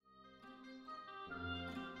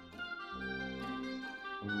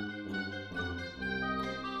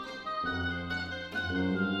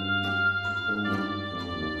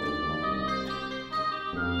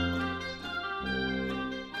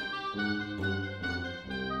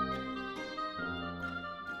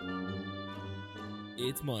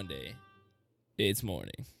It's Monday. It's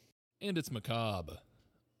morning. And it's macabre.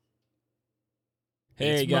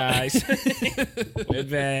 Hey, guys. We're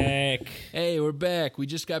back. Hey, we're back. We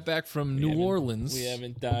just got back from New Orleans. We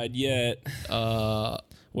haven't died yet.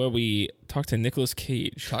 Where we talked to Nicolas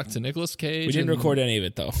Cage. Talked to Nicolas Cage. We didn't record any of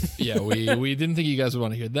it, though. Yeah, we didn't think you guys would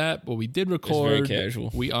want to hear that, but we did record. It's very casual.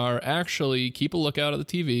 We are actually, keep a lookout at the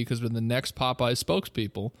TV, because we're the next Popeye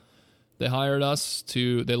spokespeople. They hired us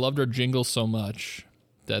they loved our jingle so much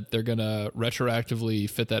that they're going to retroactively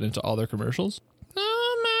fit that into all their commercials.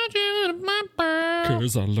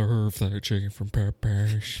 Because I love that chicken from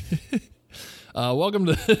Pepe's. Welcome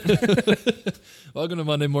to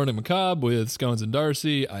Monday Morning Macabre with Scones and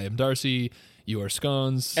Darcy. I am Darcy. You are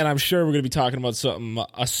Scones. And I'm sure we're going to be talking about something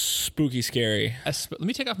spooky scary. Let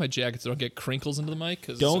me take off my jacket so I don't get crinkles into the mic.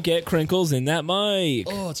 Don't get crinkles in that mic.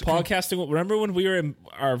 Oh, it's podcasting. Remember when we were in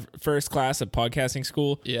our first class at podcasting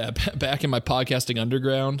school? Yeah, back in my podcasting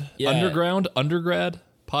undergrad.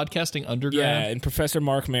 Podcasting undergrad. Yeah, and Professor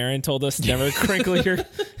Mark Maron told us never crinkle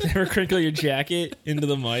your jacket into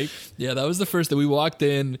the mic. Yeah, that was the first that we walked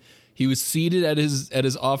in. He was seated at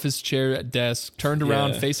his office chair at desk, turned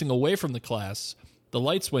around facing away from the class. The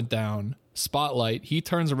lights went down, spotlight. He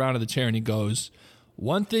turns around in the chair and he goes,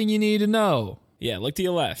 "One thing you need to know." Yeah, look to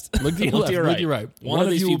your left. Look to your left. Look to your right. One of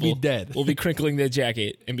these people will be dead. Will be crinkling their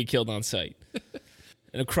jacket and be killed on sight.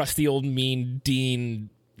 And a crusty old mean Dean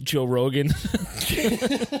Joe Rogan.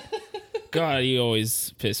 God, he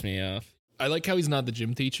always pissed me off. I like how he's not the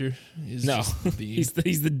gym teacher. He's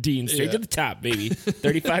the dean, straight to the top, baby.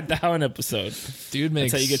 35,000 episode. Dude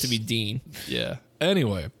makes. That's how you get to be dean. Yeah.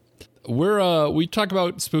 Anyway, we talk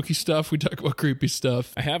about spooky stuff. We talk about creepy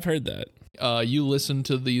stuff. I have heard that. You listen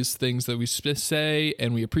to these things that we say,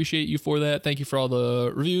 and we appreciate you for that. Thank you for all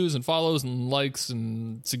the reviews and follows and likes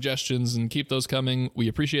and suggestions, and keep those coming. We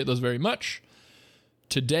appreciate those very much.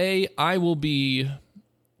 Today, I will be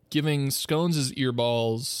giving Scones'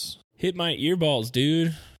 earballs. Hit my earballs,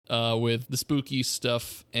 dude. With the spooky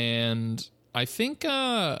stuff, and I think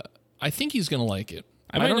he's gonna like it.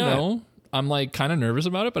 I don't know. I'm like kind of nervous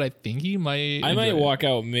about it, but I think he might. I might walk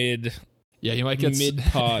out mid. Yeah, you might get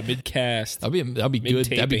mid-pod, mid-cast. That'd be good.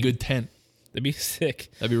 That'd be good tent. That'd be sick.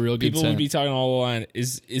 That'd be real good. People would be talking all the line.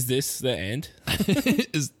 Is this the end? Are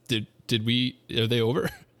they over?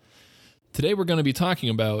 Today we're going to be talking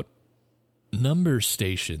about number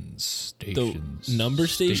stations. The number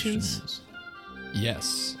stations?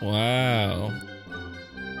 Yes. Wow.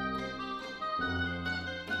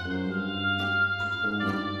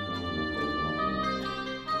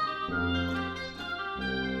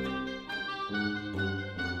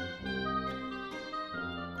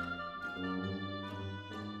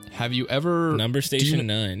 Have you ever... Number station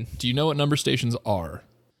 9. Do you know what number stations are?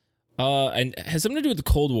 And it has something to do with the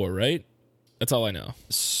Cold War, right? That's all I know.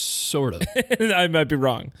 Sort of. I might be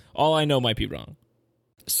wrong. All I know might be wrong.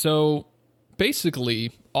 So,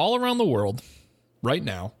 basically, all around the world, right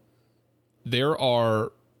now, there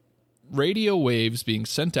are radio waves being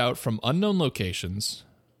sent out from unknown locations,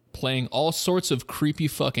 playing all sorts of creepy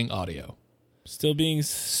fucking audio. Still being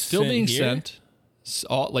sent.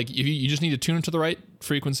 Like, you just need to tune into the right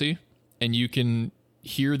frequency, and you can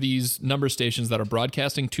hear these number stations that are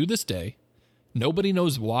broadcasting to this day. Nobody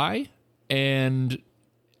knows why, and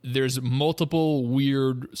there's multiple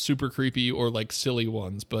weird, super creepy, or like silly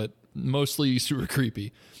ones, but mostly super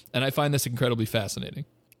creepy. And I find this incredibly fascinating.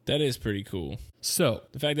 That is pretty cool. So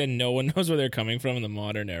the fact that no one knows where they're coming from in the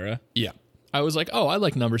modern era. Yeah. I was like, oh, I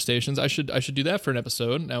like number stations. I should do that for an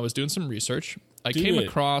episode. And I was doing some research. I came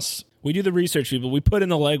across... We do the research, people. We put in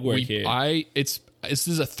the legwork here. This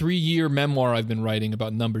is a 3-year memoir I've been writing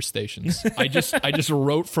about number stations. I just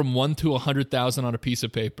wrote from 1 to 100,000 on a piece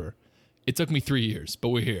of paper. It took me 3 years, but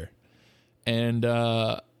we're here. And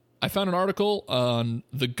I found an article on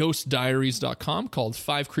theghostdiaries.com called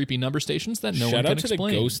 5 Creepy Number Stations That No One Can Explain. Shout out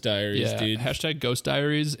to the Ghost Diaries, dude. Hashtag Ghost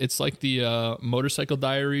Diaries. It's like the Motorcycle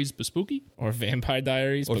Diaries, but spooky. Or Vampire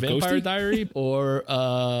Diaries, or but Vampire ghosty? Diary. Or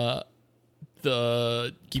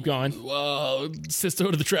the... Keep going.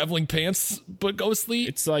 Sisterhood of the Traveling Pants, but ghostly.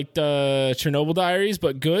 It's like the Chernobyl Diaries,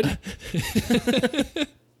 but good.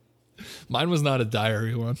 Mine was not a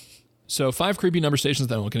diary one. So 5 creepy number stations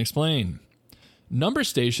that no one can explain. Number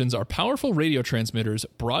stations are powerful radio transmitters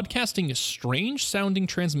broadcasting strange-sounding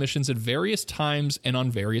transmissions at various times and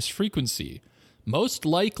on various frequency, most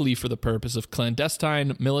likely for the purpose of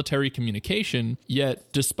clandestine military communication,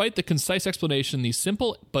 yet, despite the concise explanation, these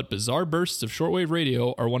simple but bizarre bursts of shortwave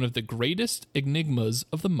radio are one of the greatest enigmas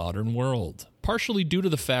of the modern world, partially due to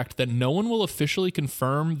the fact that no one will officially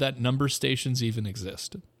confirm that number stations even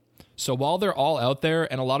exist. So while they're all out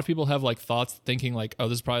there, and a lot of people have like thoughts thinking like, oh,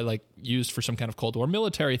 this is probably like used for some kind of Cold War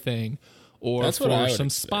military thing or That's what I for would some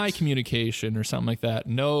expect. spy communication or something like that.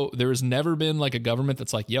 No, there has never been like a government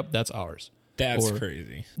that's like, yep, that's ours. That's Or-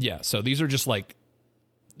 crazy. Yeah, so these are just like,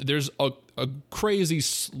 there's a crazy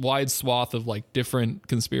wide swath of like different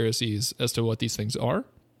conspiracies as to what these things are.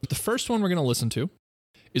 The first one we're going to listen to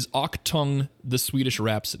is Octung, the Swedish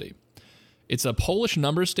Rhapsody. It's a Polish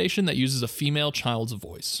number station that uses a female child's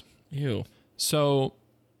voice. Ew. So,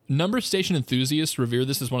 number station enthusiasts revere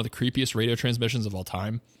this as one of the creepiest radio transmissions of all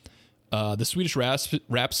time. The Swedish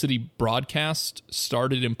Rhapsody broadcast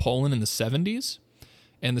started in Poland in the 70s,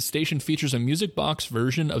 and the station features a music box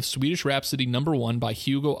version of Swedish Rhapsody number 1 by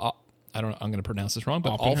Hugo. I'm going to pronounce this wrong,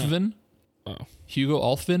 but Alfvén. Oh. Hugo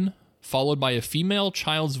Alfvén, followed by a female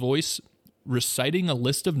child's voice reciting a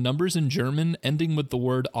list of numbers in German ending with the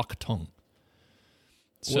word Achtung.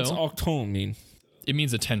 What's So, octone mean? it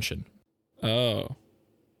means attention. Oh.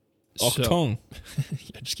 So- Octone.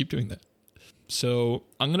 Yeah, just keep doing that. So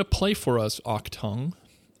I'm going to play for us Octung,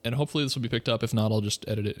 and hopefully this will be picked up. If not, I'll just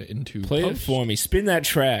edit it into Play it post. for me. Spin that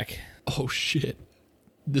track. Oh, shit.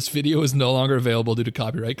 This video is no longer available due to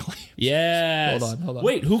copyright claim. Yes. Hold on.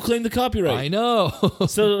 Wait, who claimed the copyright? I know.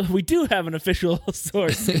 So we do have an official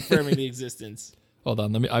source confirming the existence. Hold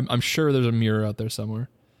on. I'm sure there's a mirror out there somewhere.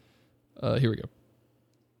 Here we go.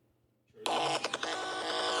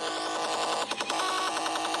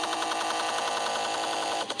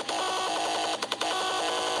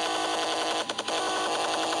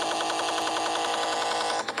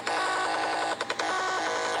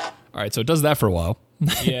 All right, so it does that for a while.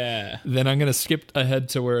 Yeah. Then I'm going to skip ahead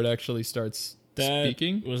to where it actually starts That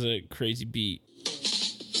speaking. was a crazy beat.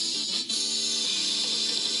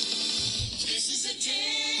 This is a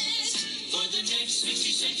test. For the next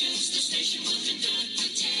 60 seconds, the station will conduct a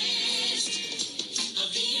test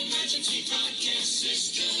of the emergency broadcast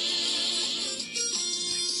system.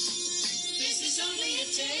 This is only a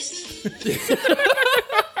test.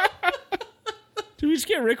 Did we just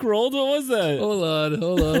get Rick rolled? What was that? Hold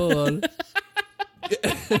on.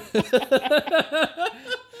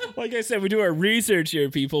 Like I said, we do our research here,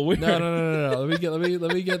 people. No. Let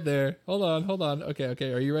me get there. Hold on.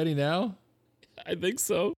 Okay. Are you ready now? I think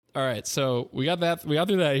so. All right. So we got that. We got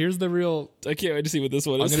through that. Here's the real. I can't wait to see what this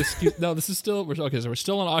one I'm is. gonna skip. No, this is still. So we're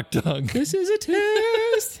still on Octung. This is a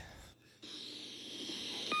test.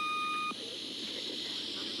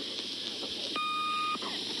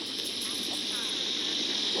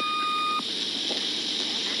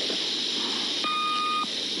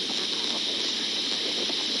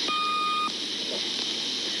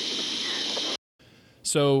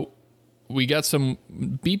 So we got some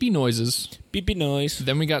beepy noises. Beepy noise.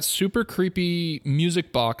 Then we got super creepy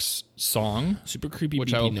music box song, Super creepy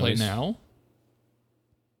which beepy I will noise. play now.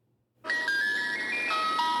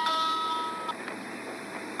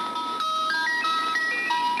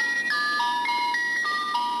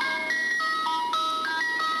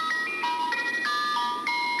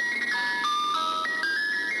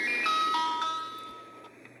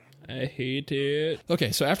 I hate it.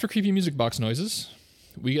 Okay, so after creepy music box noises,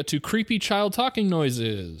 we get to creepy child talking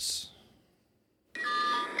noises.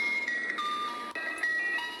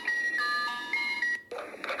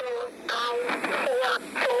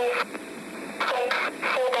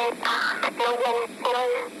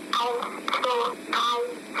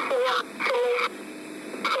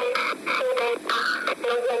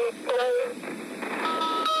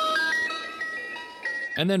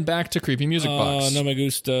 And then back to creepy music box. No me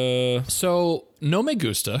gusta. So, no me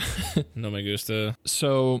gusta. No me gusta.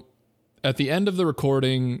 So, at the end of the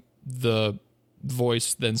recording, the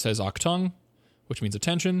voice then says Octung, which means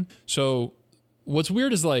attention. So, what's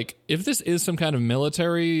weird is like, if this is some kind of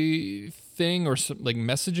military thing or some like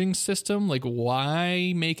messaging system, like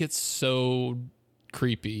why make it so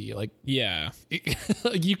creepy? Like, Yeah.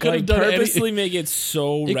 you could have Like done purposely make it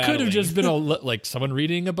so It could rattling. have just been like someone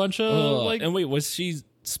reading a bunch of like. and wait, was she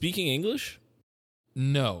speaking English?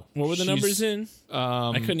 No. What were the She's, numbers in?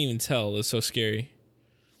 I I couldn't even tell. It was so scary.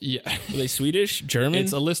 Yeah. Were they Swedish? German?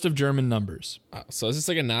 It's a list of German numbers. Oh, so is this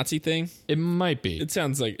like a Nazi thing? It might be. It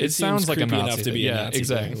sounds like It sounds seems like a creepy Nazi enough to thing. be Yeah, a Nazi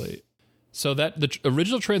exactly. thing. So that the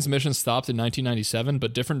original transmission stopped in 1997,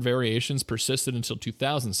 but different variations persisted until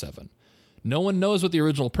 2007. No one knows what the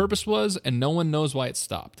original purpose was, and no one knows why it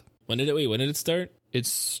stopped. When did it start? It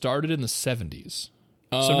started in the 70s.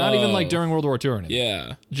 So not even like during World War II or anything.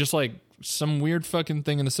 Yeah. Just like some weird fucking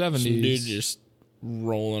thing in the 70s. Some dude just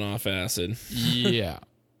rolling off acid. Yeah.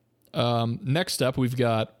 Next up, we've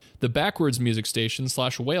got the Backwards Music Station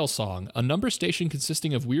 / Whale Song, a number station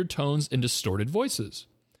consisting of weird tones and distorted voices.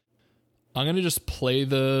 I'm going to just play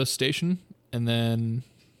the station, and then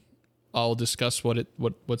I'll discuss what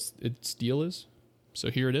its deal is. So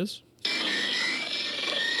here it is.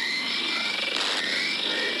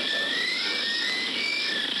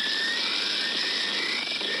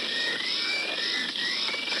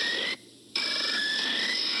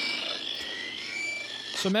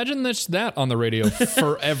 So imagine that on the radio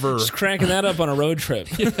forever. Just cranking that up on a road trip.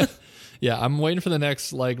 Yeah, I'm waiting for the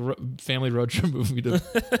next family road trip movie to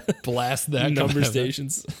blast that Number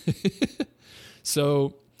stations.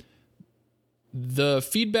 So the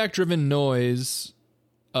feedback-driven noise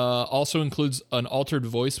also includes an altered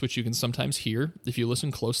voice, which you can sometimes hear if you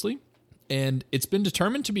listen closely. And it's been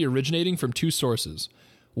determined to be originating from two sources,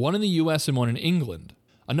 one in the U.S. and one in England.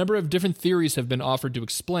 A number of different theories have been offered to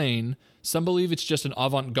explain. Some believe it's just an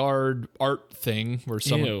avant-garde art thing,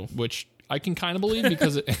 which I can kind of believe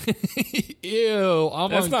because ew,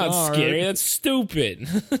 avant-garde. That's not scary. That's stupid.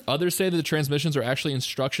 Others say that the transmissions are actually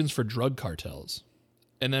instructions for drug cartels.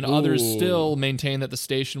 And then others still maintain that the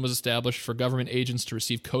station was established for government agents to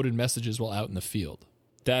receive coded messages while out in the field.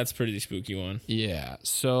 That's pretty spooky one. Yeah.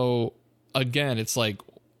 So again, it's like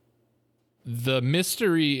the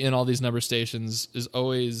mystery in all these number stations is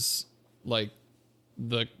always like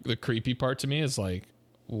the creepy part to me is like,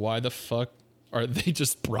 why the fuck are they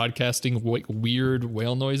just broadcasting weird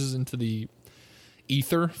whale noises into the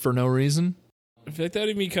ether for no reason? I feel like that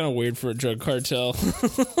would be kind of weird for a drug cartel.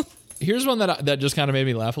 Here's one that just kind of made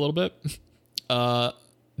me laugh a little bit.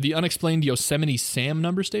 The unexplained Yosemite Sam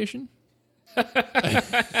number station.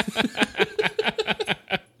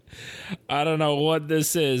 I don't know what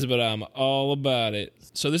this is, but I'm all about it.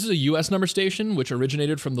 So this is a U.S. number station which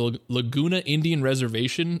originated from the Laguna Indian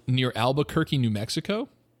Reservation near Albuquerque, New Mexico.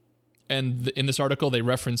 And in this article, they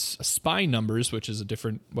reference Spy Numbers, which is a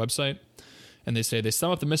different website. And they say they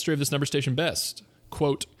sum up the mystery of this number station best.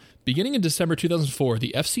 Quote, beginning in December 2004,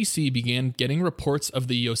 the FCC began getting reports of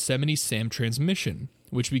the Yosemite Sam transmission,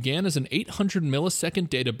 which began as an 800 millisecond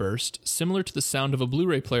data burst, similar to the sound of a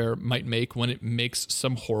Blu-ray player might make when it makes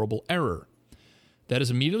some horrible error. That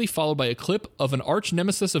is immediately followed by a clip of an arch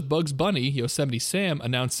nemesis of Bugs Bunny, Yosemite Sam,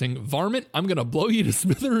 announcing, "Varmint, I'm gonna blow you to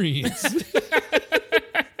smithereens."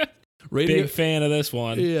 Big fan of this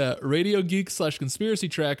one. Yeah, radio geeks / conspiracy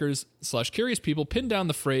trackers / curious people pinned down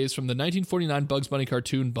the phrase from the 1949 Bugs Bunny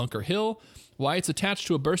cartoon Bunker Hill. Why it's attached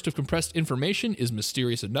to a burst of compressed information is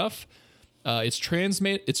mysterious enough. It's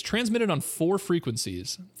transmitted on 4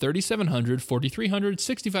 frequencies, 3700, 4300,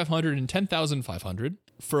 6500, and 10,500.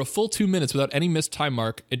 For a full 2 minutes without any missed time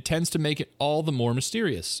mark, it tends to make it all the more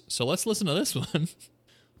mysterious. So let's listen to this one.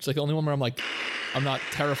 It's like the only one where I'm not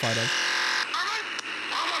terrified of.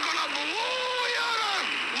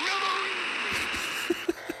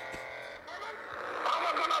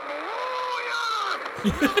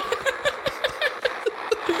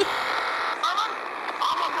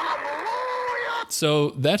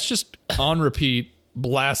 So that's just on repeat,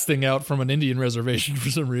 blasting out from an Indian reservation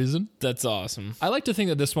for some reason. That's awesome. I like to think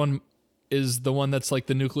that this one is the one that's like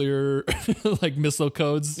the nuclear like missile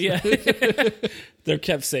codes. Yeah. They're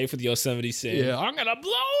kept safe with Yosemite Sam. Yeah, I'm going to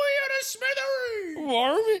blow you to smithereens.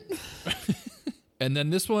 Varmint. And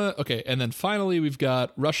then this one, okay, and then finally we've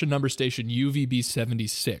got Russian number station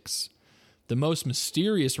UVB-76, the most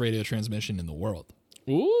mysterious radio transmission in the world.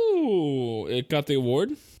 Ooh, it got the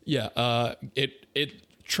award? Yeah,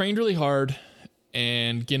 it trained really hard,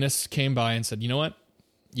 and Guinness came by and said, you know what?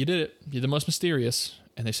 You did it. You're the most mysterious.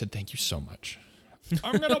 And they said, thank you so much.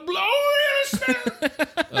 I'm going to blow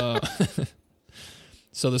you to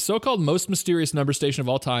So the so-called most mysterious number station of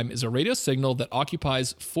all time is a radio signal that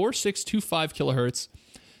occupies 4625 kilohertz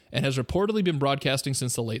and has reportedly been broadcasting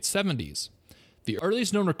since the late 70s. The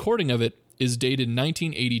earliest known recording of it is dated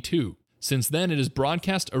 1982. Since then, it has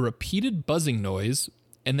broadcast a repeated buzzing noise,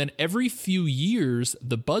 and then every few years,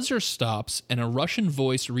 the buzzer stops and a Russian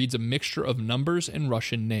voice reads a mixture of numbers and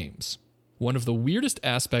Russian names. One of the weirdest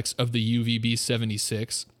aspects of the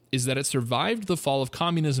UVB-76 is that it survived the fall of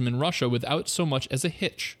communism in Russia without so much as a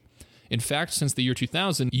hitch. In fact, since the year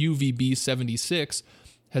 2000, UVB-76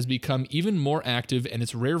 has become even more active and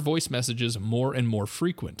its rare voice messages more and more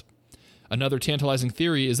frequent. Another tantalizing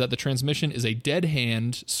theory is that the transmission is a dead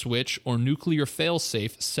hand, switch, or nuclear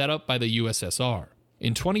failsafe set up by the USSR.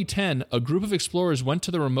 In 2010, a group of explorers went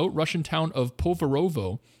to the remote Russian town of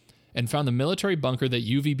Poverovo and found the military bunker that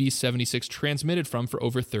UVB-76 transmitted from for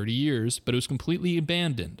over 30 years, but it was completely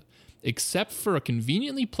abandoned, except for a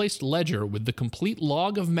conveniently placed ledger with the complete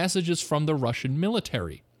log of messages from the Russian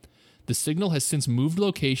military. The signal has since moved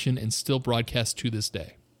location and still broadcasts to this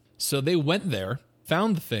day. So they went there,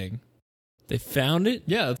 found the thing, They found it?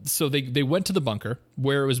 Yeah, so they went to the bunker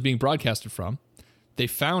where it was being broadcasted from. They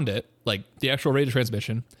found it, like the actual radio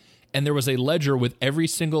transmission, and there was a ledger with every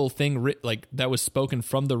single thing that was spoken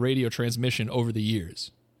from the radio transmission over the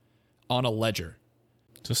years on a ledger.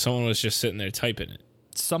 So someone was just sitting there typing it.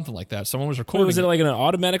 Something like that. Someone was Wait, recording. was it like an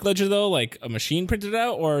automatic ledger though, like a machine printed it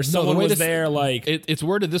out, or the someone way was this- there like It's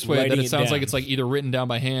worded this way that writing it it sounds like down. it's like either written down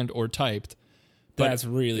by hand or typed. But That's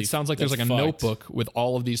really. it sounds like there's like a fucked. notebook with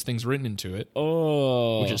all of these things written into it,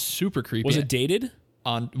 Oh, which is super creepy. was it dated?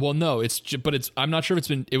 Well, no, I'm not sure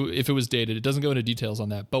if if it was dated. It doesn't go into details on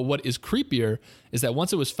that. But what is creepier is that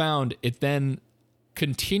once it was found, it then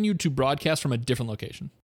continued to broadcast from a different location.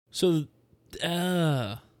 So,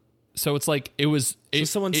 So it's like it was. so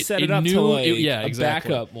someone set it up to like yeah, a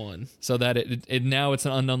exactly. backup one. So that it now it's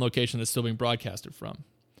an unknown location that's still being broadcasted from.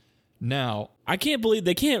 Now I can't believe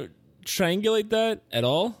they can't triangulate that at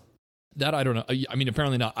all. that I don't know. I mean,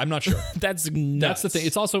 apparently not. I'm not sure. That's nuts. That's the thing.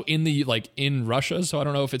 It's also in Russia, so I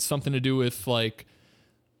don't know if it's something to do with like.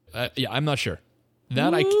 Yeah, I'm not sure.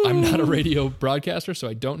 That I'm not a radio broadcaster, so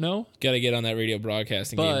I don't know. Got to get on that radio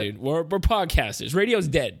broadcasting But- game, dude. We're podcasters. Radio's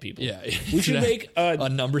dead, people. Yeah, we should make a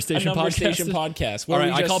number station podcast. station podcast. All where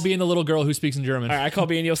right, we I call being the little girl who speaks in German. All right, I call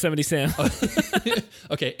being Yosemite Sam.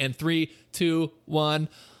 Okay, and 3, 2, 1.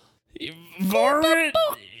 Varmint,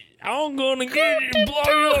 I'm gonna get you, blow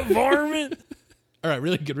you up, varmint. All right,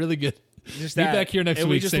 really good, really good. Just Be that. back here next and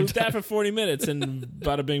week, we just same looped that time. for 40 minutes, and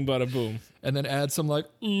bada bing, bada boom. And then add some like.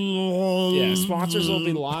 Yeah, sponsors will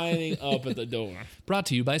be lining up at the door. Brought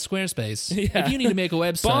to you by Squarespace. Yeah. If you need to make a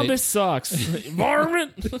website. Bombas sucks.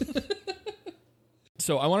 Varmint.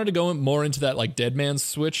 So I wanted to go more into that like Dead Man's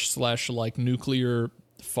Switch / like nuclear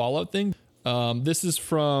fallout thing. This is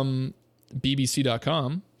from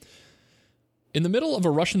BBC.com. In the middle of a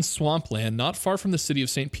Russian swampland not far from the city of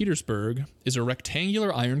St. Petersburg is a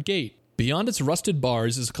rectangular iron gate. Beyond its rusted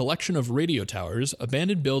bars is a collection of radio towers,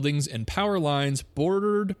 abandoned buildings, and power lines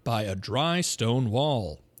bordered by a dry stone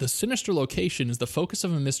wall. The sinister location is the focus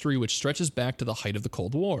of a mystery which stretches back to the height of the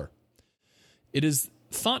Cold War. It is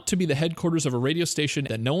thought to be the headquarters of a radio station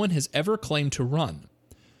that no one has ever claimed to run.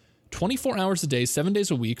 24 hours a day, 7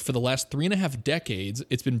 days a week, for the last 3.5 decades,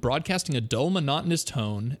 it's been broadcasting a dull, monotonous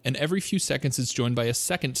tone, and every few seconds it's joined by a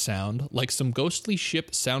second sound, like some ghostly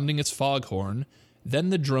ship sounding its foghorn. Then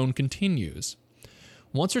the drone continues.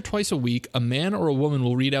 Once or twice a week, a man or a woman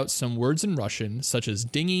will read out some words in Russian, such as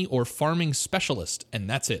dinghy or farming specialist, and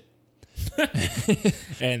that's it.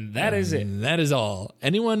 And that is it. And that is all.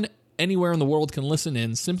 Anyone anywhere in the world can listen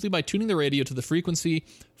in simply by tuning the radio to the frequency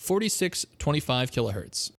 4625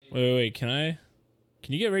 kilohertz. Wait. Can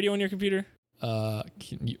you get radio on your computer? What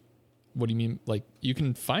do you mean? Like, you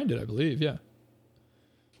can find it, I believe. Yeah.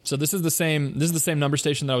 So this is the same number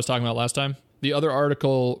station that I was talking about last time. The other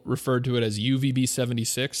article referred to it as UVB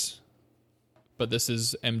 76, but this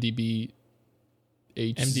is MDB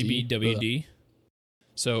MDB-WD.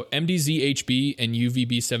 So MDZHB and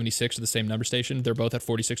UVB 76 are the same number station. They're both at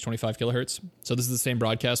 4625 kilohertz. So this is the same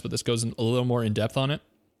broadcast, but this goes a little more in depth on it.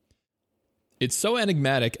 It's so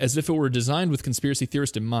enigmatic as if it were designed with conspiracy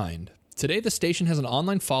theorists in mind. Today, the station has an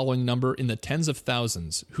online following number in the tens of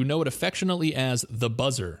thousands who know it affectionately as The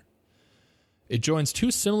Buzzer. It joins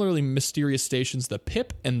two similarly mysterious stations, The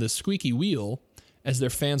Pip and The Squeaky Wheel, as their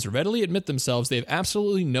fans readily admit themselves they have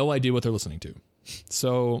absolutely no idea what they're listening to.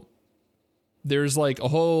 So there's like a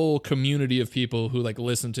whole community of people who like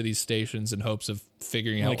listen to these stations in hopes of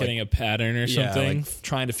figuring out Like getting a pattern or something. like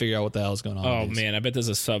trying to figure out what the hell's going on. Oh, with these. man. I bet there's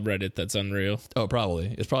a subreddit that's unreal. Oh,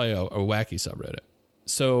 probably. It's probably a wacky subreddit.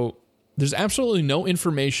 So there's absolutely no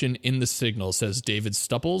information in the signal, says David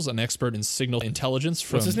Stupples, an expert in signal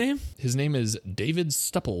intelligence. What's his name? His name is David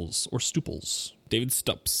Stupples, or Stooples, David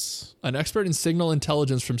Stups. an expert in signal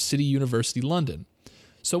intelligence from City University, London.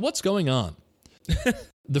 So what's going on?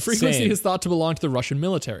 The frequency Same. is thought to belong to the Russian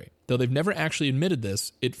military. Though they've never actually admitted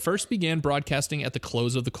this, it first began broadcasting at the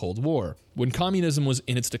close of the Cold War, when communism was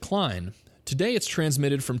in its decline. Today it's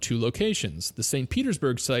transmitted from two locations, the St.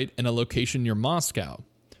 Petersburg site and a location near Moscow.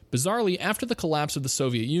 Bizarrely, after the collapse of the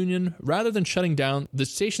Soviet Union, rather than shutting down, the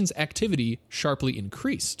station's activity sharply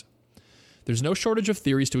increased. There's no shortage of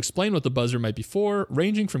theories to explain what the buzzer might be for,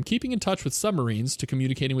 ranging from keeping in touch with submarines to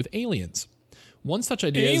communicating with aliens. One such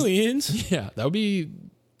idea is... Aliens? Yeah, that would be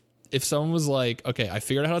if someone was like, okay, I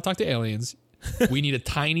figured out how to talk to aliens. We need a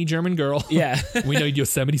tiny German girl. Yeah. We need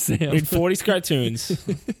Yosemite Sam. Read 40s cartoons.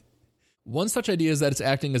 One such idea is that it's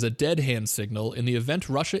acting as a dead hand signal. In the event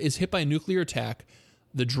Russia is hit by a nuclear attack,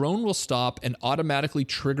 the drone will stop and automatically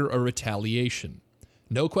trigger a retaliation.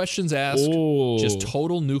 No questions asked, Oh. just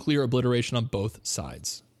total nuclear obliteration on both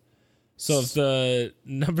sides. So if the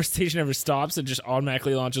number station ever stops, it just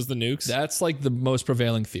automatically launches the nukes? That's like the most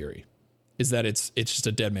prevailing theory, is that it's just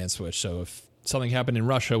a dead man switch. So if something happened in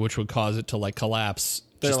Russia, which would cause it to like collapse,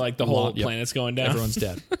 They're just like the whole yep, planet's going down. everyone's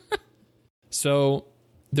dead. So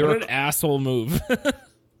there What are an asshole move.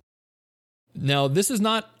 now this is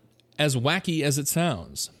not as wacky as it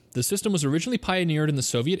sounds. The system was originally pioneered in the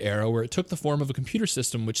Soviet era, where it took the form of a computer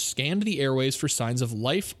system which scanned the airwaves for signs of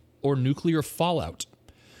life or nuclear fallout.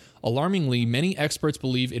 Alarmingly, many experts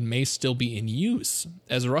believe it may still be in use,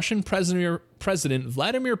 as Russian President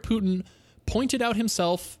Vladimir Putin pointed out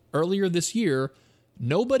himself earlier this year.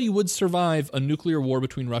 Nobody would survive a nuclear war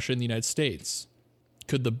between Russia and the United States.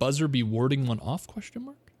 Could the buzzer be warding one off? ?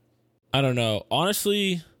 I don't know.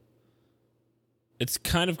 Honestly, it's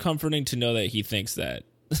kind of comforting to know that he thinks that.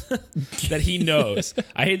 That he knows.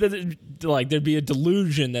 I hate that there'd be a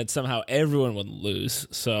delusion that somehow everyone would lose.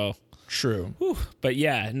 So True. whew. But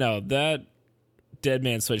yeah, no, that dead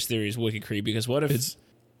man switch theory is wicked creepy, because what if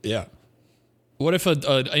Yeah. What if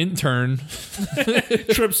an intern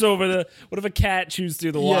trips over what if a cat chews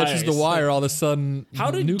through the wire? yeah, she's the wire all of a sudden?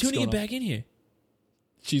 How did nukes Toonie going get off. back in here?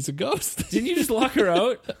 She's a ghost. Didn't you just lock her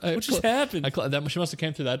out? What just happened? She must have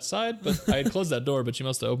came through that side, but I had closed that door, but she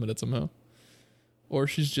must have opened it somehow. Or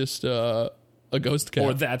she's just a ghost cat.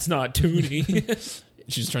 Or that's not Toonie.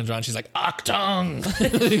 She just turns around. She's like, Octung.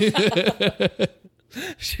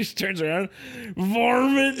 She just turns around.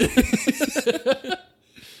 Varmint.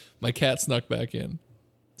 My cat snuck back in.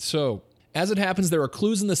 So, as it happens, there are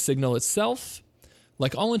clues in the signal itself.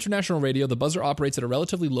 Like all international radio, the buzzer operates at a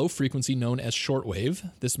relatively low frequency known as shortwave.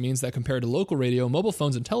 This means that compared to local radio, mobile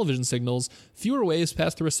phones, and television signals, fewer waves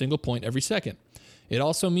pass through a single point every second. It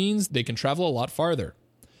also means they can travel a lot farther.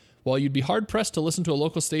 While you'd be hard-pressed to listen to a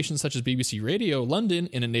local station such as BBC Radio London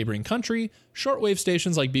in a neighboring country, shortwave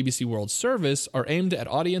stations like BBC World Service are aimed at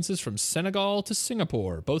audiences from Senegal to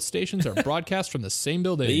Singapore. Both stations are broadcast from the same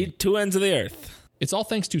building. They eat two ends of the earth. It's all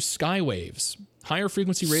thanks to skywaves. Higher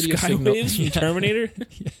frequency radio signals. Skywaves from Terminator?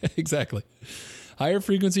 Yeah, exactly. Higher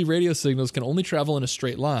frequency radio signals can only travel in a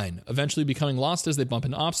straight line, eventually becoming lost as they bump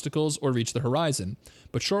into obstacles or reach the horizon.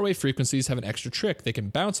 But shortwave frequencies have an extra trick. They can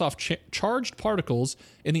bounce off charged particles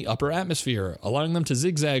in the upper atmosphere, allowing them to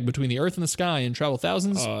zigzag between the earth and the sky and travel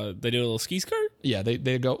thousands. They do a little ski skirt? Yeah,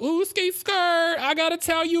 they go, ooh, ski skirt, I gotta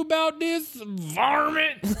tell you about this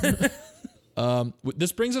varmint.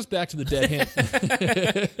 This brings us back to the dead hand.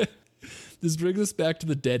 This brings us back to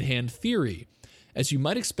the dead hand theory. As you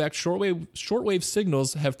might expect, shortwave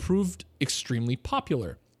signals have proved extremely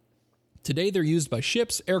popular. Today, they're used by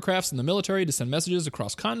ships, aircrafts, and the military to send messages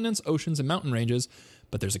across continents, oceans, and mountain ranges,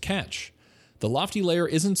 but there's a catch. The lofty layer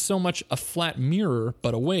isn't so much a flat mirror,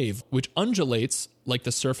 but a wave, which undulates like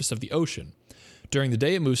the surface of the ocean. During the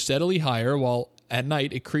day, it moves steadily higher, while at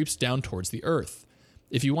night, it creeps down towards the earth.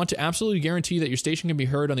 If you want to absolutely guarantee that your station can be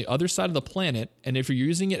heard on the other side of the planet, and if you're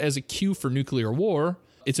using it as a cue for nuclear war,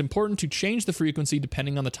 it's important to change the frequency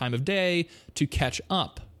depending on the time of day to catch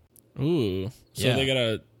up. Ooh. So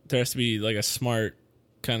Yeah. there has to be like a smart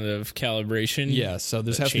kind of calibration. Yeah, so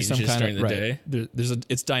there that has to be some changes kind during of the day.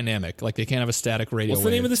 It's dynamic. Like they can't have a static radio. What's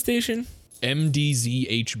the name of the station?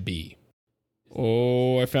 MDZHB.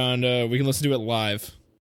 Oh, I found we can listen to it live.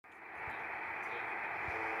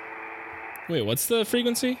 Wait, what's the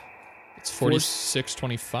frequency? It's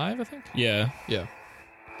 4625, I think. Yeah. Yeah.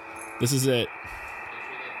 This is it.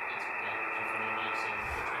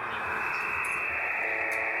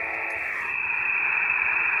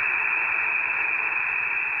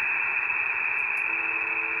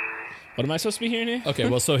 What am I supposed to be hearing here? Okay,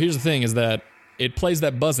 well, so here's the thing: is that it plays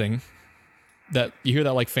that buzzing, that you hear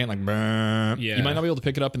that like faint, like brrrr. Yeah. You might not be able to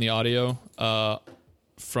pick it up in the audio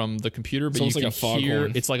from the computer, but you almost can like a foghorn.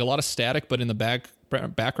 hear. It's like a lot of static, but in the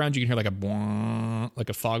background, you can hear like a bwah, like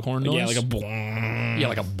a foghorn noise. Yeah, like a bwah. yeah,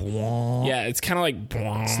 like a bwah. Yeah, it's kind of like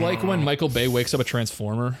bwah. It's like when Michael Bay wakes up a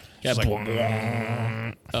transformer. Yeah, It's like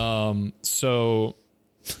bwah.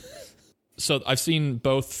 So I've seen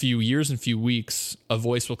both few years and few weeks, a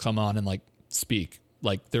voice will come on and like speak.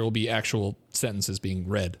 Like there will be actual sentences being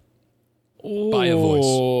read by a voice.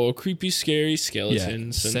 Oh, creepy, scary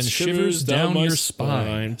skeleton. Send shivers down my your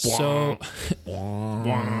spine. So,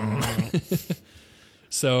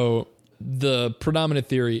 so the predominant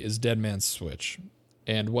theory is dead man's switch.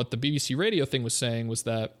 And what the BBC radio thing was saying was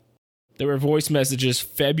that There were voice messages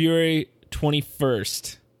February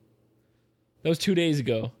 21st. That was 2 days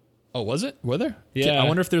ago. oh, was it? Were there? Yeah. I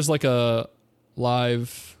wonder if there's like a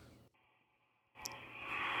live.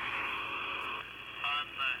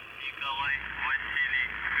 Анна, Николай, Василий,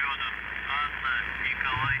 Федор. Анна,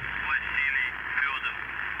 Николай, Василий, Федор.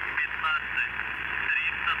 15,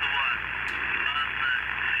 302,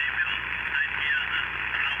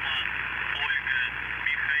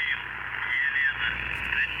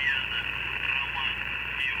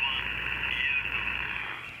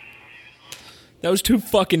 That was 2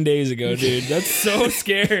 fucking days ago, dude. That's so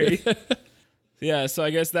scary. Yeah, so I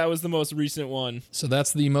guess that was the most recent one. So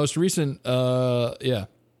that's the most recent, voice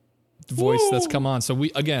that's come on. So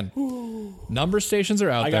we, again, number stations are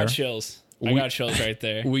out I there. got chills. I got chills right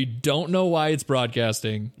there. We don't know why it's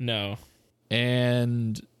broadcasting, No.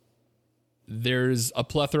 and there's a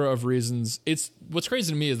plethora of reasons. It's what's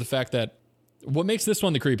crazy to me is the fact that what makes this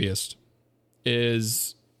one the creepiest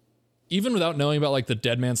is even without knowing about like the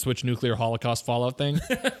Dead Man Switch nuclear holocaust fallout thing,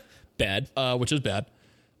 Bad. which is bad.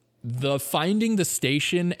 The finding the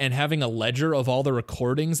station and having a ledger of all the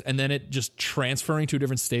recordings and then it just transferring to a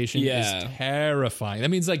different station Yeah. is terrifying.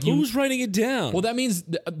 That means like Who's writing it down? well, that means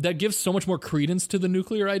that gives so much more credence to the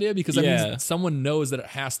nuclear idea because that Yeah. means someone knows that it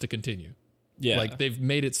has to continue. yeah. Like they've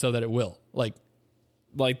made it so that it will. Like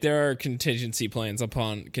there are contingency plans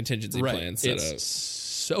upon contingency plans set It's up.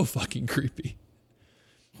 so fucking creepy.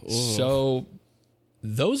 So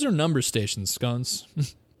those are number stations, scones.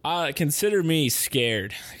 Consider me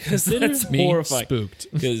scared because Consider that's me horrifying. spooked.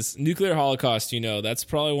 Because nuclear holocaust, that's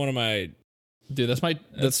probably one of my Dude, that's probably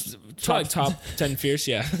top 10 fears.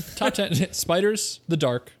 Yeah, top 10 spiders, the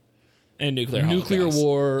dark, and nuclear nuclear holocaust.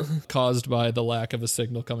 war caused by the lack of a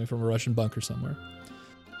signal coming from a Russian bunker somewhere.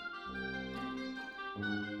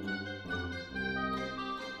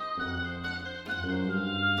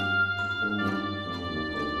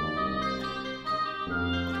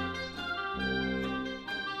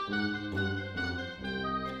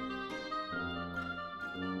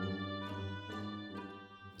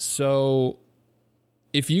 So,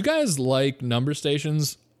 if you guys like number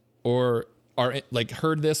stations or are like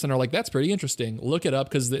heard this and are like, that's pretty interesting, look it up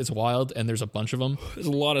because it's wild and there's a bunch of them. There's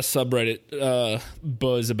a lot of subreddit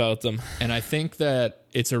buzz about them. And I think that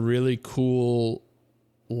it's a really cool,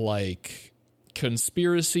 like,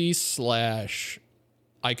 conspiracy /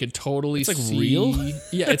 I could totally like see. real?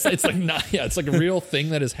 Yeah, it's like not. Yeah, it's like a real thing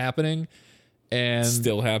that is happening, and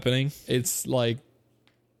Still happening. it's like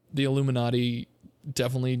the Illuminati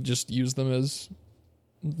definitely just use them as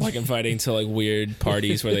Like inviting to like weird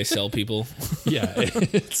parties where they sell people. yeah.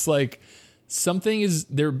 It's like something is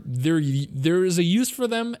there is a use for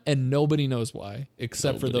them, and nobody knows why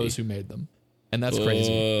except for those who made them, and that's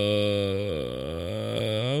crazy.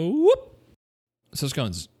 Whoop. So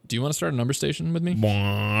Scones, do you want to start a number station with me?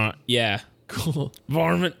 Yeah. Cool.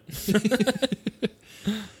 Varmint.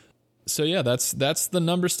 So yeah, that's the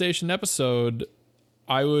number station episode.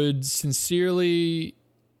 I would sincerely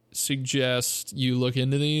suggest you look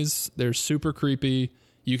into these. They're super creepy.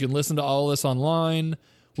 You can listen to all this online.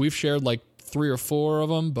 We've shared like 3 or 4 of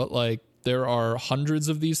them, but like there are hundreds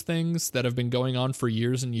of these things that have been going on for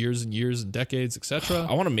years and years and years and decades, etc.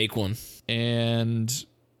 I want to make one. And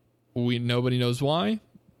nobody knows why,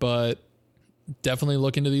 but definitely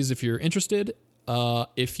look into these if you're interested.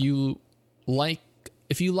 If you like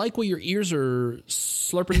what your ears are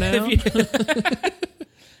slurping down,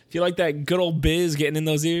 If you like that good old biz getting in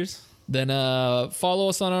those ears, then follow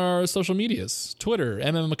us on our social medias: Twitter,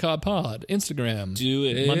 MMMacabrePod, Instagram, Do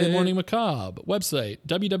it. Monday Morning Macabre, website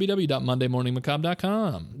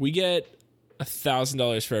www.mondaymorningmacabre.com. we get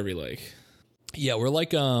 $1,000 for every like. Yeah, we're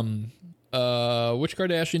like which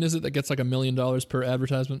Kardashian is it that gets like $1 million per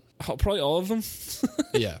advertisement? Probably all of them.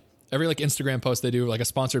 Yeah. Every like Instagram post they do, like a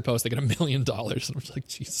sponsored post, they get $1 million. And I'm like,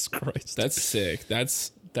 Jesus Christ. That's sick.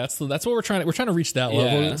 That's what we're trying to reach that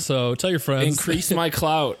level. Yeah. So tell your friends. increase my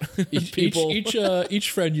clout. People. Each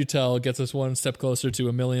friend you tell gets us one step closer to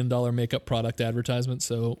 $1 million makeup product advertisement.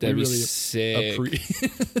 So That'd we be really sick.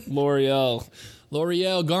 L'Oreal,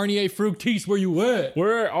 Garnier, Fructis, where you at?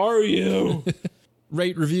 Where are you?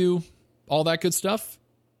 Rate, review, all that good stuff,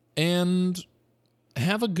 and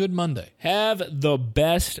have a good Monday. Have the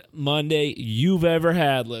best Monday you've ever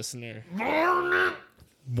had, listener.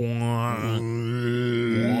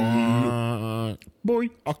 Boy,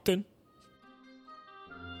 Octon.